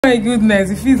My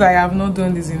goodness, it feels like I've not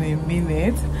done this in a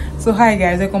minute. So hi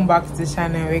guys, welcome back to the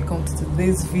channel. Welcome to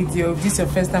today's video. If this is your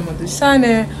first time on the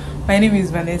channel, my name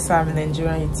is Vanessa. I'm a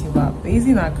Nigerian YouTuber based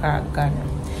in Accra, Ghana.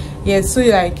 Yes, so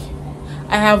like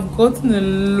I have gotten a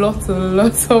lot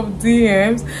of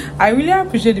DMs. I really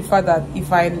appreciate the fact that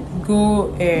if I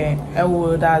go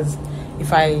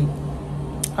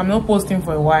I'm not posting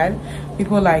for a while,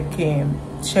 people like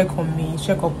check up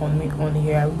on me on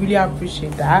here. I really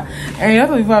appreciate that. And a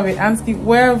lot of people have been asking,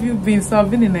 where have you been? So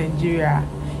I've been in Nigeria.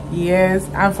 Yes,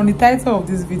 and from the title of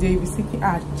this video you'll be thinking,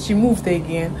 she moved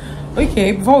again.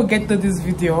 Okay, before we get to this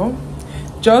video,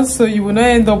 just so you will not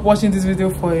end up watching this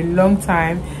video for a long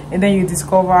time and then you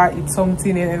discover it's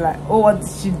something and then like, oh, what did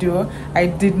she do? I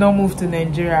did not move to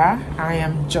Nigeria. I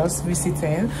am just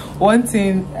visiting. One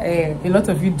thing a lot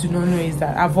of you do not know is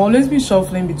that I've always been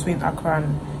shuffling between Accra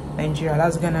and Nigeria.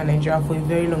 That's Ghana and Nigeria for a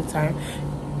very long time.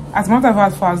 As a matter of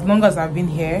fact, for as long as I've been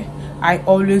here, I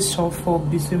always shuffle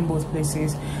between both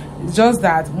places. It's just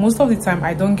that most of the time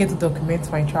I don't get to document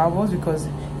my travels, because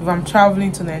if I'm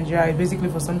traveling to Nigeria, it's basically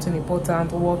for something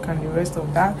important, work and the rest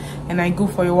of that, and I go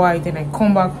for a while, then I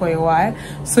come back for a while.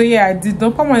 So yeah, I did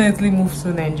not permanently move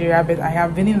to Nigeria, but I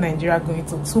have been in Nigeria going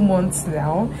to 2 months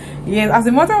now. Yes, as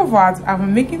a matter of fact,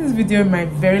 I'm making this video in my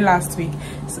very last week.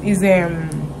 Is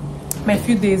my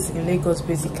few days in Lagos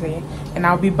basically, and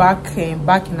I'll be back in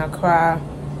Accra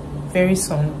very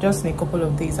soon. Just in a couple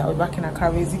of days I'll be back in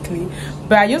Accra basically.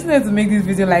 But I just wanted to make this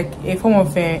video like a form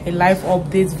of a life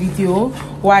update video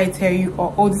where I tell you,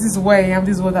 oh, this is where I am,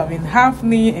 this is what I've been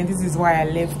happening, and this is why I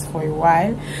left for a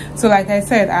while. So like I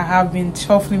said, I have been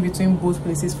shuffling between both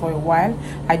places for a while.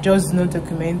 I just don't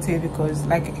document it because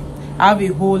like I have a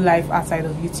whole life outside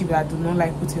of YouTube that I do not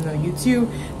like putting on YouTube.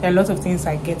 There are a lot of things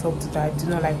I get up to that I do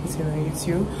not like putting on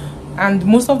YouTube. And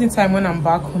most of the time when I'm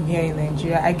back home here in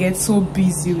Nigeria, I get so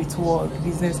busy with work,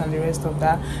 business and the rest of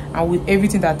that, and with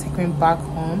everything that takes me back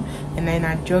home, and then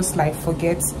I just like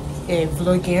forget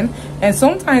vlogging. And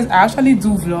sometimes I actually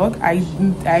do vlog.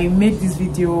 I make these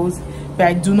videos, but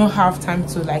I do not have time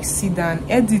to like sit down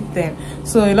edit them.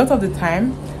 So a lot of the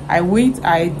time I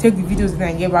take the videos and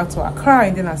then I get back to Accra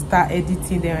and then I start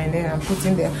editing them and then I'm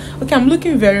putting them. Okay, I'm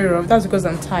looking very rough. That's because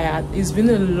I'm tired. It's been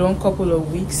a long couple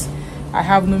of weeks. I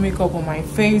have no makeup on my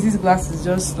face. This glass is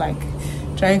just like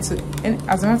trying to, and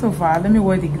as a matter of fact, let me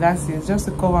wear the glasses just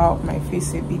to cover up my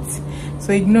face a bit,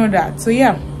 so ignore that. So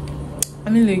yeah,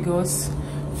 I'm in Lagos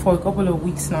for a couple of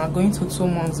weeks now, going to 2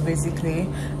 months basically,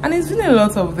 and it's been a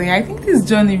lot of things. I think this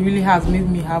journey really has made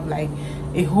me have like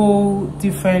a whole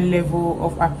different level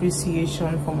of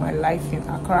appreciation for my life in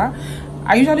Accra.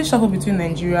 I usually shuffle between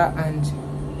Nigeria and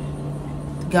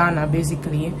Ghana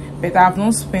basically, but I have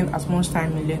not spent as much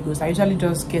time in Lagos. I usually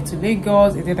just get to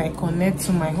Lagos and then I connect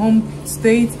to my home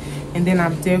state, and then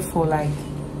I'm there for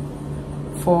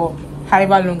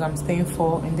however long I'm staying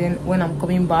for, and then when I'm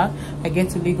coming back I get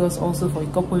to Lagos also for a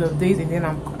couple of days, and then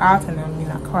I'm out and I'm in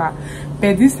Accra.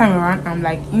 But this time around I'm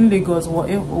like in Lagos.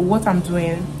 What I'm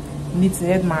doing needs to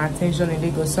get my attention in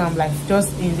Lagos, so I'm like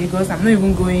just in Lagos. I'm not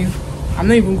even going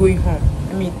home.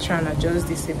 Let me try and adjust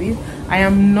this a bit. I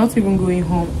am not even going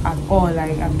home at all.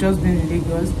 Like I've just been in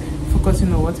Lagos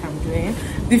focusing on what I'm doing.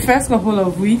 The first couple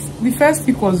of weeks, the first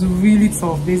week was really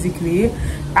tough basically,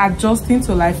 adjusting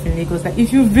to life in Lagos. Like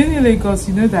if you've been in Lagos,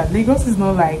 you know that Lagos is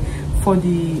not like for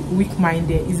the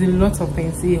weak-minded. It's a lot of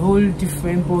things, a whole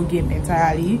different ball game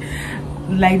entirely.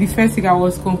 Like the first week I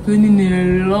was complaining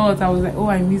a lot. I was like, oh,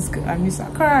 I miss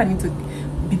Accra, I need to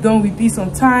be done with this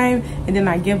on time, and then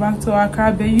I get back to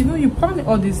Accra. But you know, you plan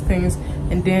all these things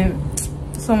and then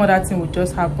some other thing will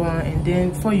just happen, and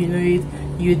then before you know it,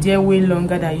 you're there way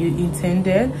longer than you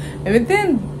intended. But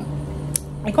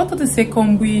then I got to the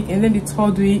second week, and then the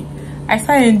third week I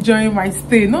started enjoying my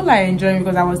stay. Not like enjoying,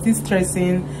 because I was still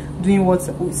stressing doing what,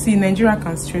 see, Nigeria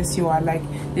can stress you out. Like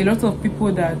a lot of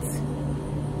people that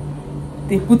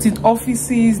they put in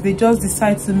offices, they just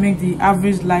decide to make the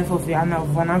average life of an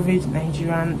average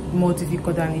Nigerian more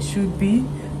difficult than it should be.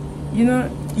 You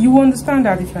know, you understand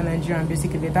that if you're Nigerian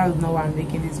basically. That's not why I'm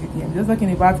making this video. I'm just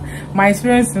talking about my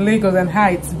experience in Lagos and how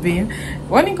it's been.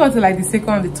 When it got to like the second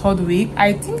and the third week,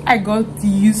 I think I got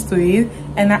used to it,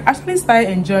 and I actually started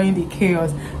enjoying the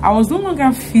chaos. I was no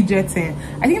longer fidgeting.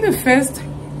 I think the first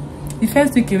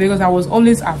week in Lagos I was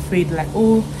always afraid, like,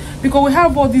 oh, because we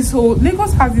have all this whole,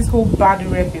 Lagos has this whole bad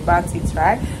rep about it,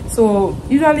 right? So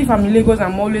usually if I'm in Lagos,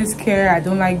 I'm always scared. I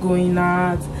don't like going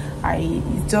out. I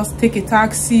just take a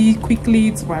taxi quickly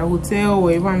to my hotel,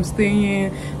 wherever I'm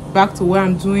staying, back to where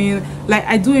I'm doing. Like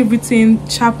I do everything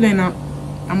sharply, and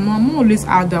I'm always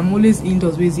out there, I'm always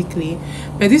indoors basically.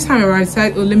 But this time around I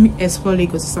decided, oh, let me explore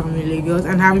Lagos, some Lagos,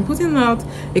 and I've been putting out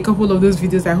a couple of those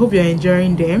videos. I hope you're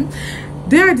enjoying them.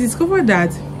 Then I discovered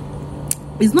that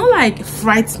it's not like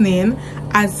frightening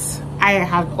as I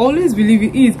have always believed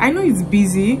it is. I know it's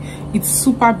busy, it's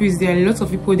super busy, there are lots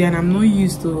of people there, and I'm not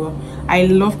used to. I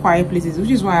love quiet places, which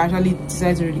is why I actually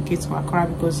decided to relocate to Accra,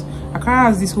 because Accra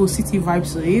has this whole city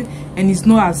vibe to it, and it's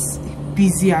not as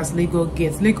busy as Lagos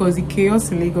gets. Lagos, the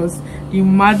chaos in Lagos, the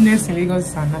madness in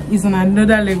Lagos is on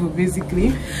another level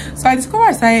basically. So I discovered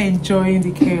I started enjoying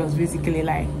the chaos basically.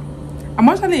 Like, I'm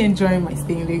actually enjoying my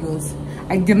stay in Lagos.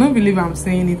 I cannot believe I'm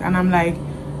saying it, and I'm like,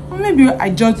 well, maybe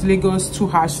I judge Lagos too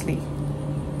harshly.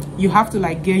 You have to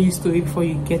like get used to it before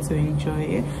you get to enjoy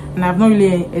it. And I've not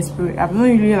really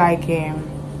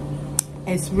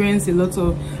experienced a lot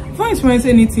of, I've not experienced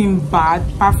anything bad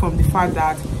apart from the fact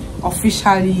that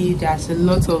officially there's a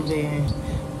lot of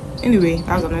anyway,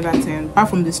 that's another thing. Apart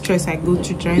from the stress I go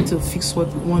through trying to fix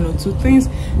one or two things,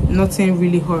 nothing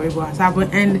really horrible has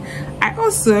happened. And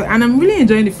I'm really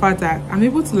enjoying the fact that I'm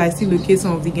able to like still locate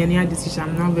some of the Ghanaian dishes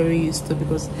I'm not very used to,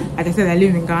 because like I said, I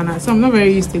live in Ghana, so I'm not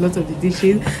very used to a lot of the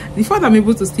dishes. The fact I'm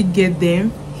able to still get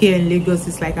them here in Lagos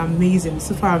is like amazing,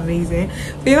 super amazing. So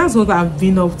yeah, that's what I've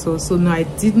been up to. So no, I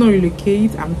did not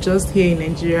relocate. I'm just here in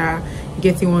Nigeria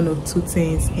getting one or two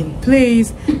things in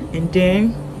place, and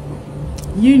then,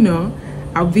 you know,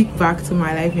 I'll be back to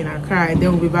my life in Accra, and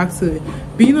then we'll be back to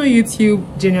being on YouTube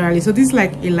generally. So this is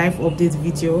like a life update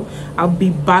video. I'll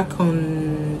be back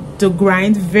on the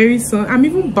grind very soon. I'm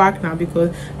even back now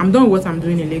because I'm done with what I'm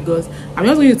doing in Lagos. I'm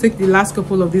just going to take the last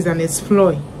couple of days and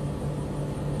explore,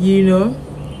 you know.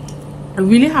 I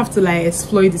really have to like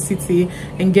explore the city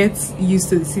and get used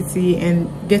to the city and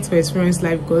get to experience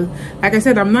life, because like I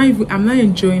said, I'm not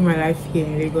enjoying my life here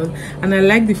in Lagos. And I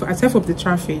like aside from the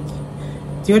traffic.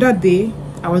 The other day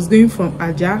I was going from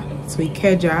Aja to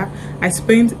Ikeja. I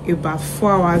spent about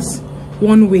 4 hours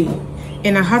one way,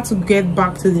 and I had to get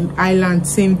back to the island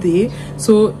same day,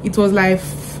 so it was like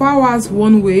 4 hours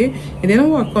one way. And then when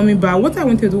we were coming back, what I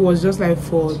wanted to do was just like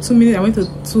for 2 minutes I went to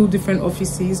 2 different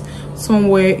offices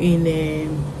somewhere in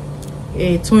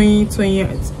Toyin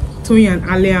and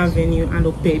Ale Avenue and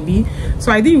Opebi.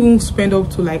 So I didn't even spend up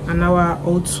to like an hour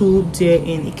or two there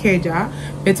in Ikeja.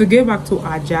 But to get back to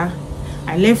Aja,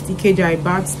 I left Ikeja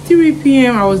about 3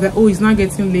 p.m. I was like, oh, it's not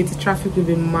getting late, the traffic will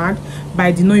be mad. But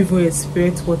I did not even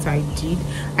expect what I did.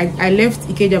 I left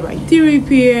Ikeja by 3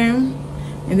 p.m.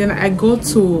 and then I got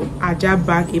to Aja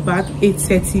back about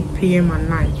 8:30 p.m. at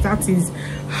night. That is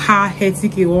how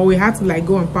hectic it was. We had to like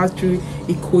go and pass through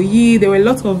Ikoyi. There were a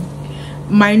lot of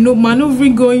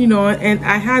maneuvering going on, and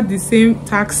I had the same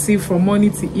taxi from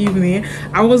morning to evening.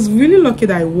 I was really lucky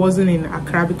that I wasn't in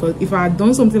Accra, because if I had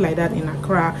done something like that in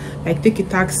Accra, like take a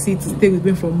taxi to stay with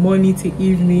me from morning to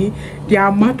evening, the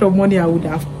amount of money I would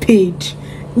have paid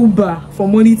Uber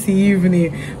from morning to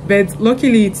evening. But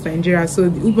luckily it's Nigeria, so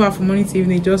the Uber from morning to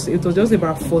evening it was just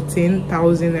about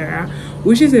 14,000 naira,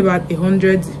 which is about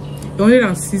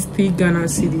 160 Ghana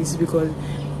cedis, because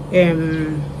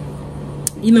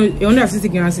you know, 160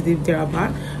 Ghana cedis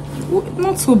thereabout.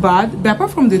 Not so bad. But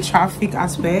apart from the traffic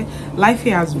aspect, life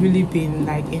here has really been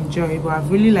like enjoyable.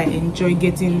 I've really like enjoyed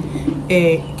getting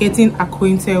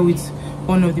acquainted with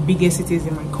one of the biggest cities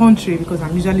in my country, because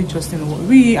I'm usually just in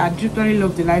Warri. I usually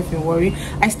love the life in Warri.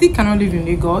 I still cannot live in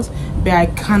Lagos, but I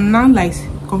cannot like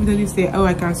confidently say, oh,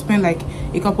 I can spend like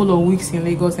a couple of weeks in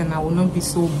Lagos and I will not be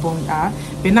so bummed out.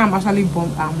 But now I'm actually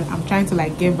bummed out. I'm trying to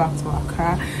like get back to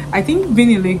Accra. I think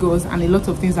being in Lagos and a lot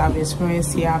of things I've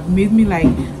experienced here have made me like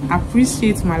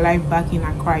appreciate my life back in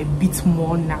Accra a bit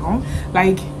more now.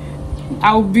 Like,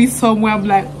 I'll be somewhere, I'm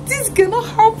like, this cannot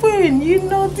happen, you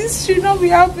know, this should not be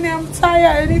happening, I'm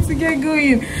tired, I need to get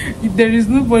going. There is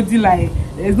nobody like,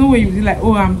 there's no way you be like,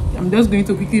 oh, I'm just going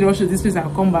to quickly rush to this place, I'll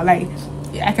come back. Like,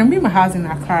 I can be in my house in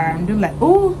Accra and just like,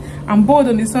 oh, I'm bored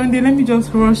on the Sunday, let me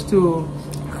just rush to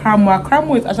Accra.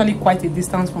 Accra is actually quite a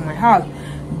distance from my house,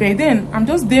 but then I'm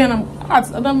just there and I'm out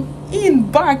and I'm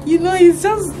in back, you know. It's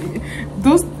just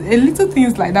those little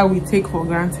things like that we take for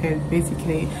granted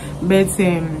basically. But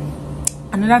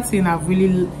another thing I've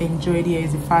really enjoyed here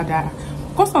is the fact that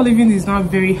cost of living is not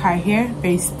very high here, but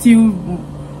it's still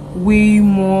way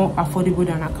more affordable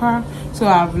than Accra. So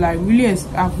I've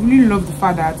really loved the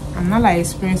fact that I'm not like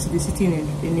experiencing the city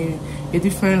in a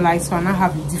different light. So I now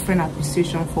have a different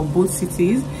appreciation for both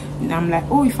cities, and I'm like,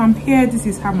 oh, if I'm here, this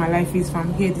is how my life is. If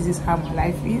I'm here, this is how my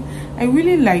life is. I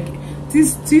really like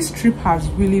this trip has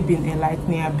really been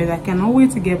enlightening. But I cannot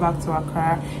wait to get back to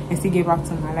Accra and still get back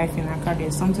to my life in Accra.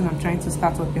 There's something I'm trying to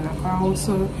start up in Accra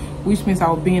also, which means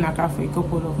I'll be in Accra for a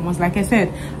couple of months. Like I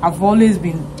said, I've always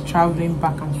been traveling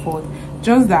back and forth.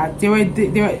 Just that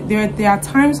there are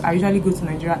times I usually go to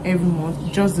Nigeria every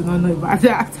month. Just do not know about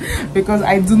that because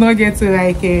I do not get to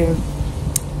like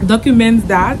document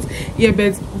that. Yeah,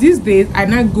 but these days I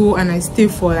now go and I stay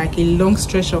for like a long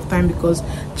stretch of time because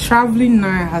traveling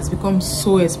now has become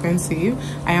so expensive.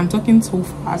 I am talking so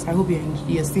fast. I hope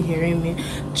you're still hearing me.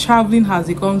 Traveling has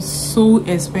become so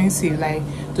expensive. Like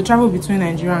to travel between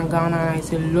Nigeria and Ghana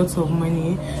is a lot of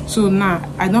money. So now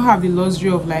I don't have the luxury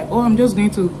of like, oh, I'm just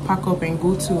going to pack up and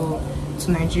go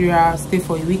to Nigeria, stay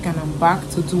for a week and I'm back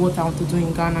to do what I want to do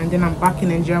in Ghana, and then I'm back in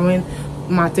Nigeria when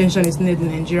my attention is needed in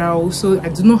Nigeria. Also, I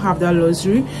do not have that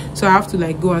luxury, so I have to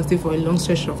like go and stay for a long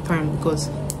stretch of time because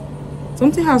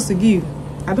something has to give.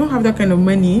 I don't have that kind of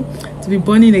money to be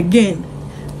burning again,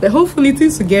 but hopefully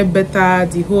things will get better.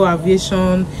 The whole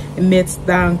aviation met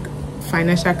down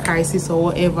financial crisis or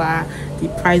whatever, the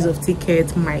price of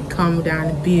tickets might come down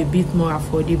and be a bit more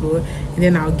affordable, and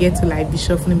then I'll get to like be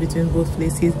shuffling between both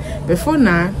places. But for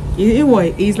now,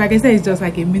 it's like I said, it's just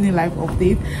like a mini life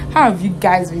update. How have you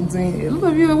guys been doing? A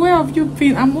lot of you, where have you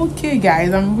been? I'm okay,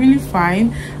 guys. I'm really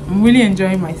fine. I'm really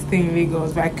enjoying my stay in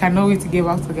Lagos, but I cannot wait to get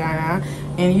back to Ghana.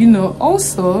 And you know,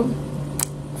 also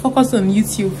focus on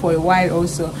YouTube for a while.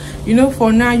 Also, you know,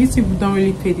 for now YouTube don't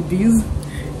really pay the bills.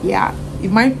 Yeah,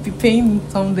 it might be paying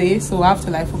someday, so I have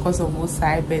to like focus on both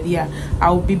sides. But yeah,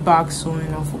 I'll be back soon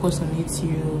and I'll focus on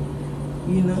YouTube.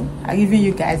 You know, I'm giving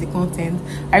you guys the content.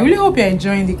 I really hope you're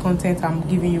enjoying the content I'm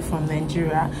giving you from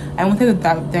Nigeria. I wanted to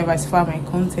diversify my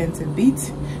content a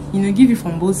bit, you know, give you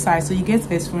from both sides so you get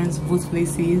to experience both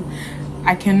places.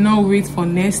 I cannot wait for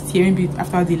next year, maybe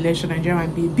after the election, Nigeria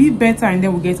might be a bit better and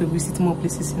then we'll get to visit more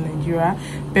places in Nigeria.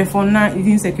 But for now, the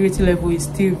insecurity level is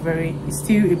still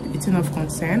a bit of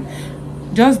concern.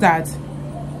 Just that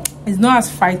it's not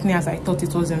as frightening as I thought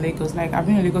it was in Lagos. Like, I've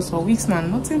been in Lagos for weeks now,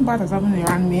 nothing bad has happened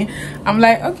around me. I'm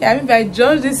like, okay, I mean, I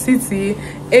judge this city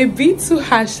a bit too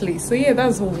harshly. So yeah,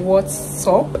 that's what's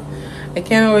up. I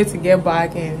can't wait to get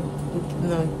back and, you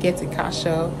know, get a cash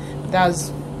out.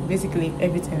 That's basically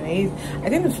everything it is. I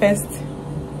think the first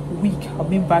week I've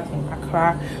been back in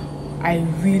Accra, I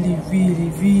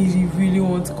really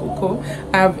want cocoa.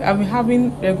 I've been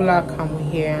having regular camel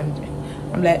here and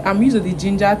I'm like, I'm used to the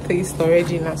ginger taste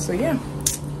already now. So yeah,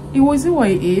 it was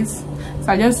what it is. So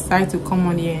I just decided to come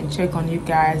on here and check on you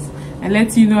guys and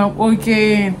let you know I'm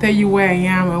okay and tell you where I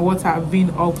am and what I've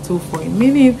been up to for a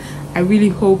minute. I really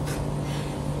hope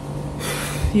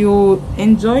you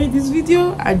enjoy this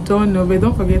video. I don't know, but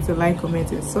don't forget to like,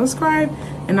 comment and subscribe,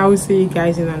 and I will see you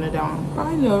guys in another one.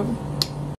 Bye, love.